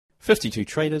52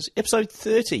 Traders, episode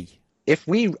 30. If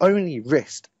we only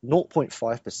risked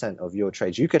 0.5% of your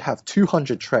trades, you could have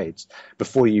 200 trades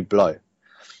before you blow,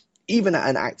 even at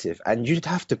an active. And you'd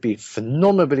have to be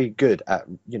phenomenally good at,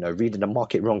 reading the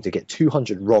market wrong to get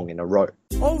 200 wrong in a row.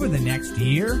 Over the next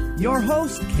year, your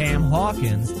host, Cam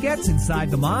Hawkins, gets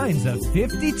inside the minds of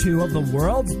 52 of the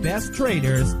world's best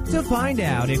traders to find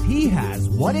out if he has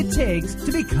what it takes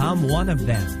to become one of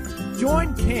them.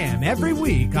 Join Cam every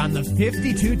week on the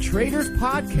 52 Traders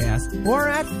podcast or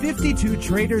at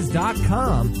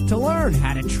 52traders.com to learn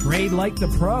how to trade like the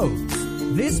pros.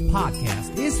 This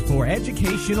podcast is for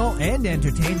educational and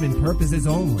entertainment purposes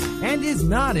only and is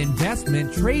not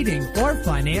investment, trading, or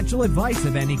financial advice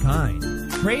of any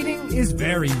kind. Trading is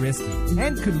very risky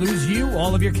and could lose you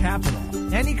all of your capital.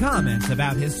 Any comments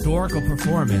about historical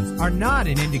performance are not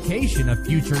an indication of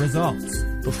future results.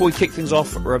 Before we kick things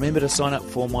off, remember to sign up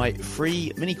for my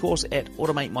free mini course at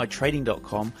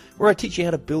automatemytrading.com, where I teach you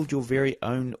how to build your very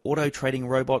own auto trading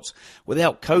robots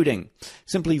without coding.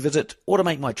 Simply visit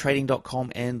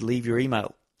automatemytrading.com and leave your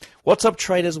email. What's up,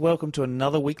 traders? Welcome to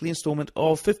another weekly installment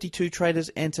of 52 Traders,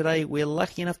 and today we're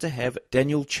lucky enough to have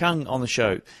Daniel Cheung on the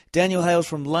show. Daniel hails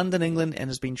from London, England, and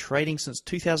has been trading since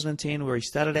 2010, where he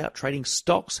started out trading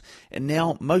stocks and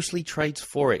now mostly trades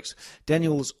Forex.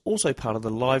 Daniel is also part of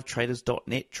the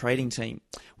livetraders.net trading team.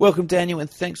 Welcome, Daniel,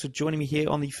 and thanks for joining me here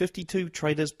on the 52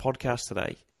 Traders podcast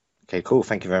today. Okay, cool.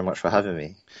 Thank you very much for having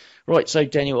me. Right, so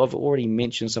Daniel, I've already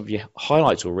mentioned some of your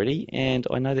highlights already, and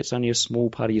I know that's only a small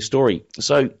part of your story.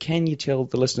 So can you tell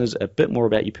the listeners a bit more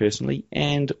about you personally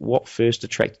and what first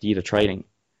attracted you to trading?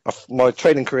 My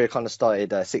trading career kind of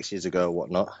started 6 years ago or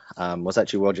whatnot. I was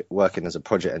actually working as a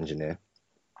project engineer,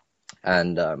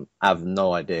 and I have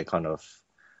no idea kind of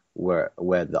where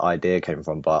the idea came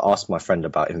from, but I asked my friend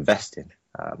about investing.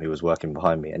 He was working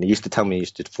behind me, and he used to tell me he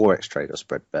used to Forex trade or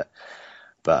spread bet.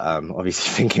 But obviously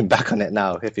thinking back on it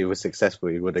now, if he was successful,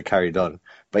 he would have carried on.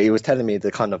 But he was telling me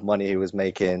the kind of money he was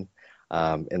making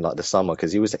in like the summer,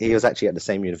 because he was actually at the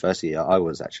same university I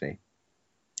was actually.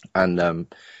 And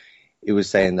he was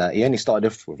saying that he only started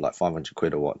off with like 500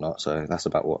 quid or whatnot. So that's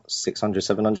about what, $600,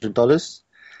 $700.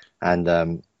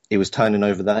 And he was turning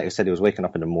over that. He said he was waking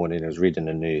up in the morning, he was reading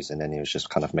the news, and then he was just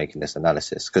kind of making this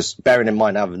analysis. Because bearing in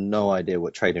mind, I have no idea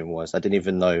what trading was. I didn't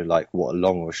even know like what a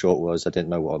long or short was. I didn't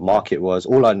know what a market was.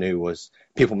 All I knew was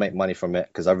people make money from it,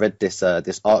 because I read this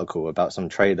article about some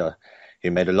trader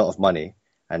who made a lot of money,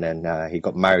 and then he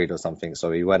got married or something.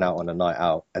 So he went out on a night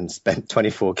out and spent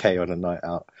 24K on a night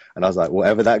out. And I was like,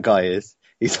 whatever that guy is,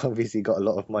 he's obviously got a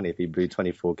lot of money if he blew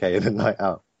 24K in a night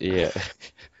out. Yeah.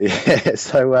 Yeah.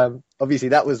 So obviously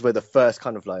that was where the first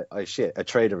kind of like, oh shit, a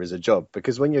trader is a job.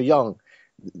 Because when you're young,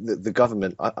 the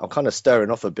government, I'm kind of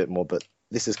stirring off a bit more, but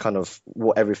this is kind of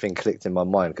what everything clicked in my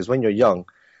mind. Because when you're young,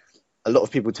 a lot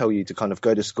of people tell you to kind of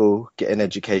go to school, get an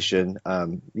education,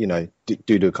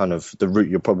 do the kind of the route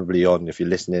you're probably on. If you're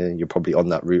listening, you're probably on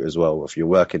that route as well. If you're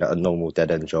working at a normal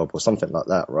dead end job or something like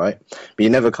that, right? But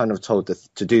you're never kind of told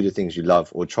to do the things you love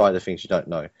or try the things you don't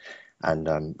know.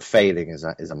 And failing is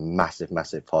a massive,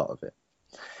 massive part of it.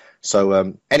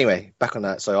 So anyway, back on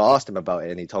that. So I asked him about it,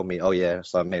 and he told me, oh yeah,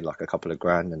 so I made like a couple of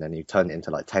grand, and then he turned it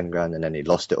into like 10 grand, and then he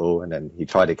lost it all, and then he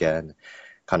tried again.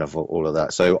 Kind of all of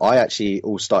that. So I actually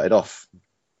all started off.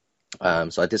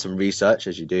 So I did some research,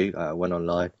 as you do. Went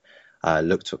online,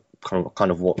 looked at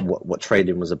kind of what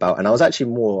trading was about, and I was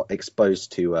actually more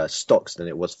exposed to stocks than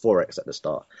it was Forex at the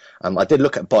start. I did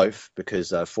look at both,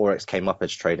 because Forex came up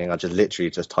as trading. I literally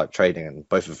just typed trading, and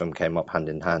both of them came up hand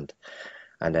in hand.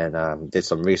 And then did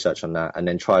some research on that, and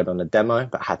then tried on a demo,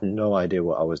 but had no idea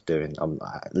what I was doing.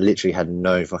 I literally had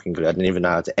no fucking clue. I didn't even know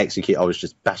how to execute. I was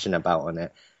just bashing about on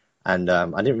it. And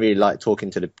I didn't really like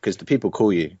talking to because the people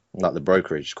call you, like the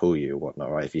brokerage call you or whatnot,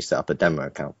 right? If you set up a demo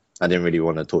account, I didn't really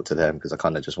want to talk to them, because I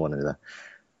kind of just wanted to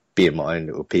be in my own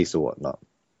little piece or whatnot.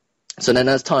 So then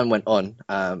as time went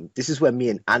on, this is where me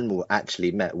and Anmol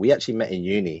actually met. We actually met in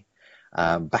uni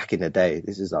back in the day.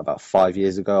 This is about 5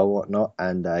 years ago or whatnot.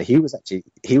 And he was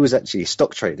actually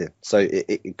stock trading. So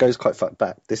it goes quite far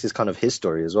back. This is kind of his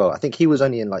story as well. I think he was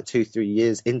only in like 2-3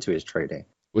 years into his trading.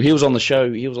 Well, he was on the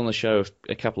show. He was on the show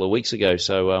a couple of weeks ago.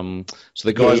 So,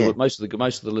 the guys, yeah. most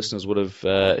of the listeners would have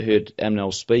heard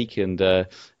Amnel speak and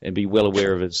be well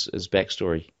aware of his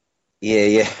backstory.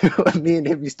 Yeah. Me and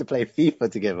him used to play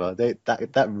FIFA together.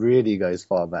 That really goes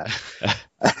far back.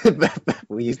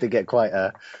 We used to get quite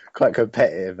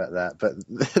competitive at that.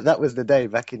 But that was the day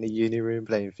back in the uni room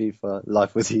playing FIFA.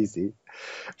 Life was easy.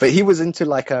 But he was into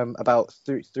like about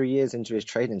 3 years into his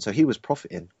trading, so he was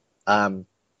profiting.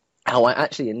 How I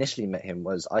actually initially met him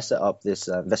was I set up this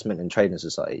investment and trading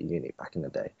society at uni back in the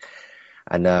day.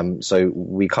 And so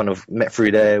we kind of met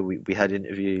through there. We had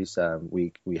interviews.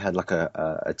 We had like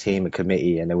a team, a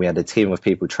committee, and then we had a team of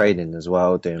people trading as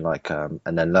well, doing like and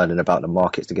then learning about the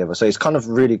markets together. So it's kind of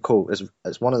really cool.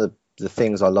 It's one of the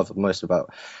things I love most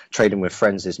about trading with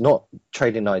friends is not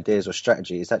trading ideas or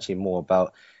strategy. It's actually more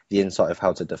about the insight of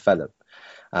how to develop.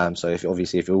 So if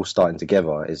you're all starting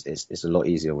together, it's a lot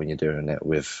easier when you're doing it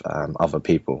with other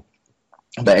people.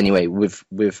 But anyway,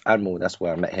 with Admiral, that's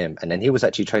where I met him, and then he was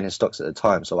actually trading stocks at the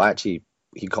time. So he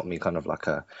got me kind of like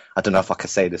I don't know if I can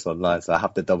say this online, so I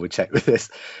have to double check with this.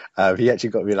 He actually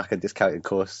got me like a discounted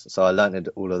course, so I learned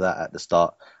all of that at the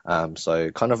start.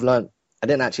 So kind of learned. I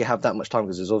didn't actually have that much time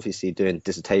because I was obviously doing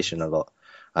dissertation a lot,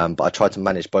 but I tried to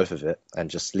manage both of it and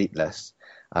just sleep less.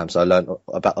 So I learned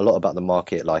a lot about the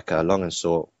market, like long and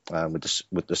short,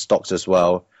 with the stocks as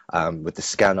well, with the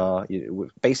scanner,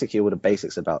 basically all the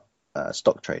basics about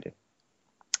stock trading.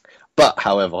 But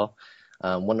however,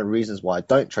 one of the reasons why I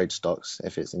don't trade stocks,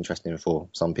 if it's interesting for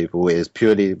some people, is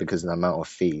purely because of the amount of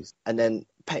fees. And then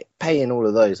paying all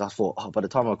of those, I thought, by the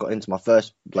time I got into my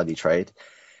first bloody trade,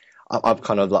 I'm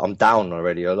kind of like, I'm down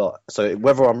already a lot. So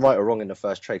whether I'm right or wrong in the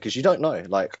first trade, because you don't know,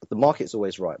 like the market's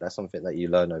always right. That's something that you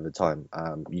learn over time.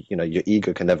 Your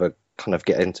ego can never kind of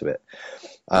get into it.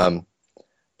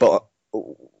 But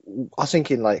I was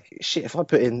thinking like, shit, if I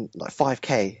put in like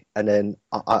 5k and then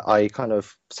I kind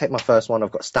of take my first one,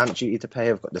 I've got stamp duty to pay,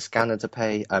 I've got the scanner to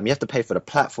pay. You have to pay for the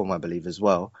platform, I believe, as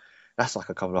well. That's like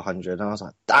a couple of hundred. And I was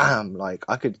like, damn, like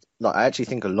I actually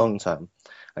think a long term.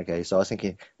 Okay. So I was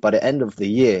thinking by the end of the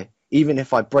year, even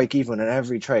if I break even in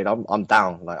every trade, I'm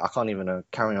down. Like I can't even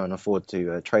carry on afford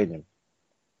to trade him.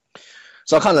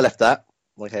 So I kind of left that.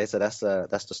 Okay. So that's the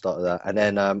start of that. And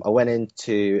then I went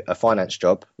into a finance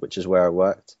job, which is where I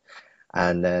worked.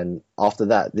 And then after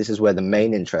that, this is where the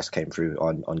main interest came through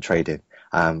on trading,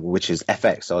 which is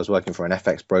FX. So I was working for an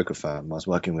FX broker firm. I was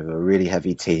working with a really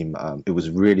heavy team. It was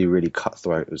really, really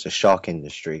cutthroat. It was a shark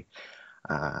industry.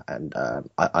 And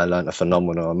I learned a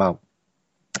phenomenal amount.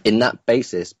 In that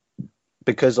basis,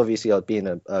 because obviously I was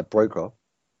being a broker,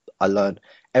 I learned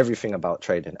everything about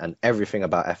trading and everything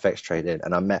about FX trading.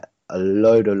 And I met a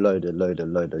load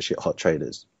of shit hot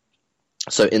traders.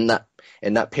 So in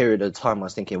that period of time, I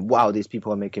was thinking, wow, these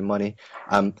people are making money.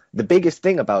 The biggest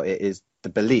thing about it is the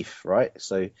belief, right?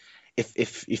 So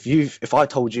if I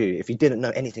told you, if you didn't know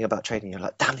anything about trading, you're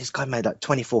like, damn, this guy made like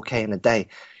 24k in a day.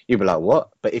 You'd be like, what?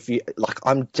 But if you like,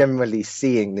 I'm generally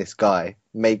seeing this guy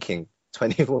making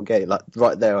 24k like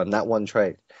right there on that one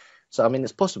trade. So I mean,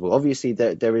 it's possible. Obviously,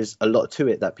 there is a lot to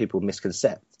it that people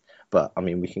misconcept. But I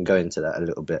mean, we can go into that a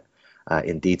little bit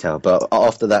in detail. But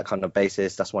after that kind of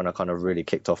basis, that's when I kind of really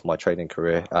kicked off my trading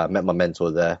career. Met my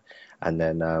mentor there, and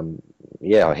then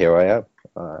here I am.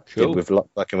 Cool.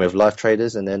 Working with live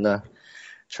traders, and then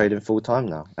trading full time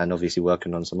now, and obviously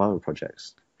working on some other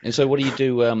projects. And so, what do you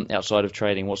do outside of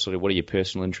trading? What are your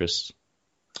personal interests?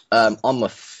 I'm a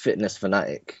fitness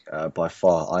fanatic by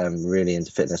far. I am really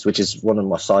into fitness, which is one of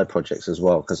my side projects as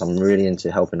well, because I'm really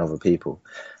into helping other people.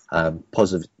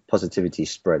 Positivity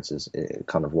spreads is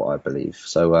kind of what I believe.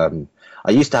 So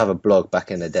I used to have a blog back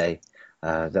in the day.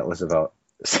 That was about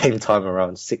the same time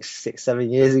around 7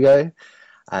 years ago.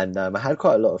 And I had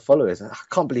quite a lot of followers. I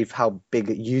can't believe how big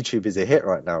YouTube is a hit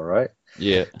right now, right?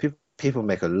 Yeah. People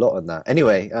make a lot on that.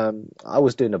 Anyway, I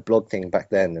was doing a blog thing back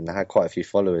then, and I had quite a few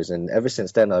followers. And ever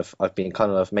since then, I've been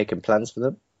kind of making plans for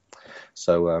them.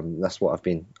 So that's what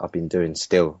I've been doing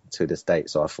still to this date.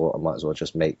 So I thought I might as well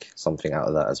just make something out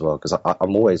of that as well, because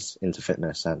I'm always into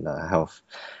fitness and health,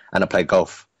 and I play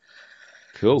golf.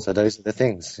 Cool. So those are the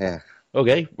things. Yeah.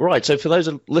 Okay, right. So for those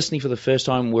listening for the first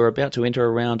time, we're about to enter a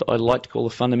round I like to call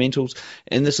the fundamentals,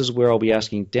 and this is where I'll be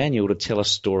asking Daniel to tell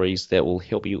us stories that will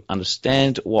help you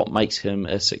understand what makes him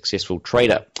a successful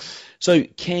trader. So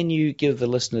can you give the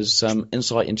listeners some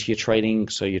insight into your trading,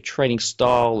 so your trading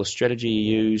style, the strategy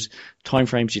you use,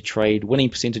 timeframes you trade, winning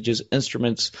percentages,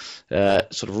 instruments,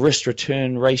 sort of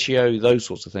risk-return ratio, those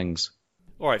sorts of things?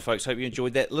 All right, folks, hope you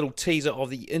enjoyed that little teaser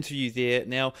of the interview there.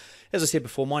 Now, as I said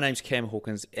before, my name's Cam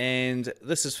Hawkins, and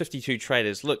this is 52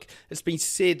 Traders. Look, it's been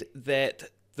said that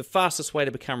the fastest way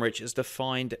to become rich is to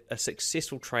find a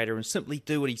successful trader and simply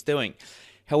do what he's doing.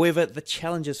 However, the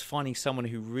challenge is finding someone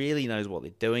who really knows what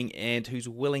they're doing and who's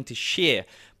willing to share.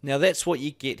 Now, that's what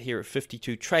you get here at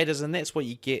 52 Traders, and that's what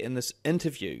you get in this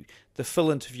interview, the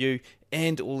full interview,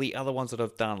 and all the other ones that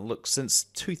I've done. Look, since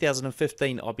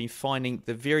 2015, I've been finding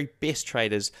the very best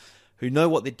traders who know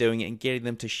what they're doing and getting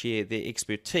them to share their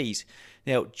expertise.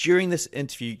 Now, during this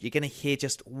interview, you're going to hear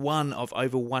just one of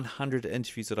over 100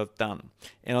 interviews that I've done,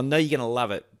 and I know you're going to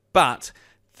love it, but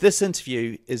This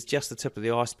interview is just the tip of the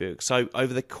iceberg. So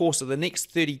over the course of the next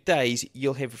 30 days,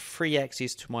 you'll have free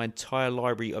access to my entire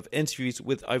library of interviews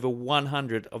with over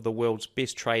 100 of the world's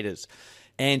best traders.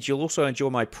 And you'll also enjoy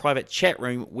my private chat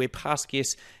room where past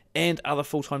guests and other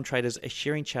full-time traders are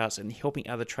sharing charts and helping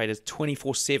other traders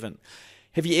 24/7.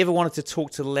 Have you ever wanted to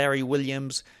talk to Larry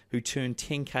Williams, who turned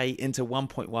 10K into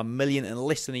 1.1 million in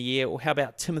less than a year? Or how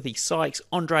about Timothy Sykes,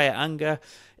 Andrea Unger,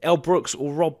 Al Brooks,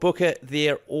 or Rob Booker?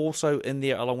 They're also in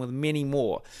there along with many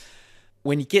more.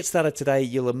 When you get started today,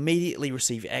 you'll immediately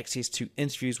receive access to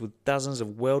interviews with dozens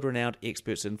of world-renowned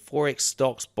experts in Forex,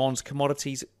 stocks, bonds,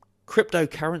 commodities,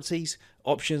 cryptocurrencies,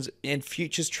 options, and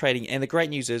futures trading. And the great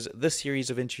news is this series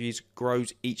of interviews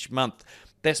grows each month.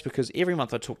 That's because every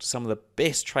month I talk to some of the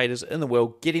best traders in the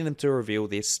world, getting them to reveal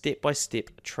their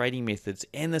step-by-step trading methods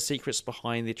and the secrets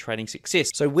behind their trading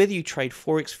success. So whether you trade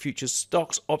Forex, futures,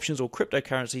 stocks, options, or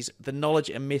cryptocurrencies, the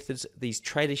knowledge and methods these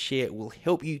traders share will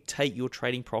help you take your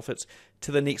trading profits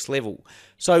to the next level.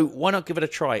 So why not give it a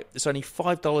try? It's only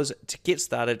 $5 to get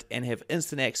started and have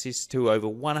instant access to over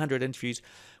 100 interviews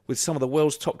with some of the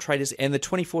world's top traders and the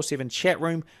 24/7 chat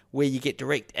room where you get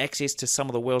direct access to some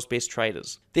of the world's best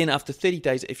traders. Then after 30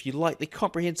 days, if you like the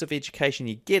comprehensive education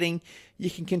you're getting, you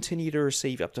can continue to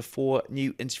receive up to 4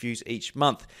 new interviews each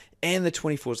month and the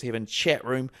 24/7 chat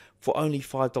room for only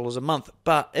 $5 a month.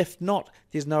 But if not,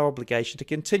 there's no obligation to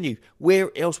continue.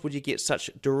 Where else would you get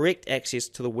such direct access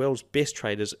to the world's best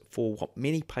traders for what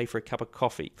many pay for a cup of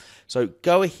coffee? So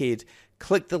go ahead,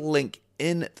 click the link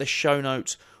in the show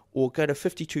notes, or go to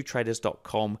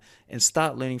 52traders.com and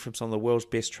start learning from some of the world's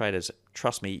best traders.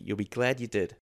 Trust me, you'll be glad you did.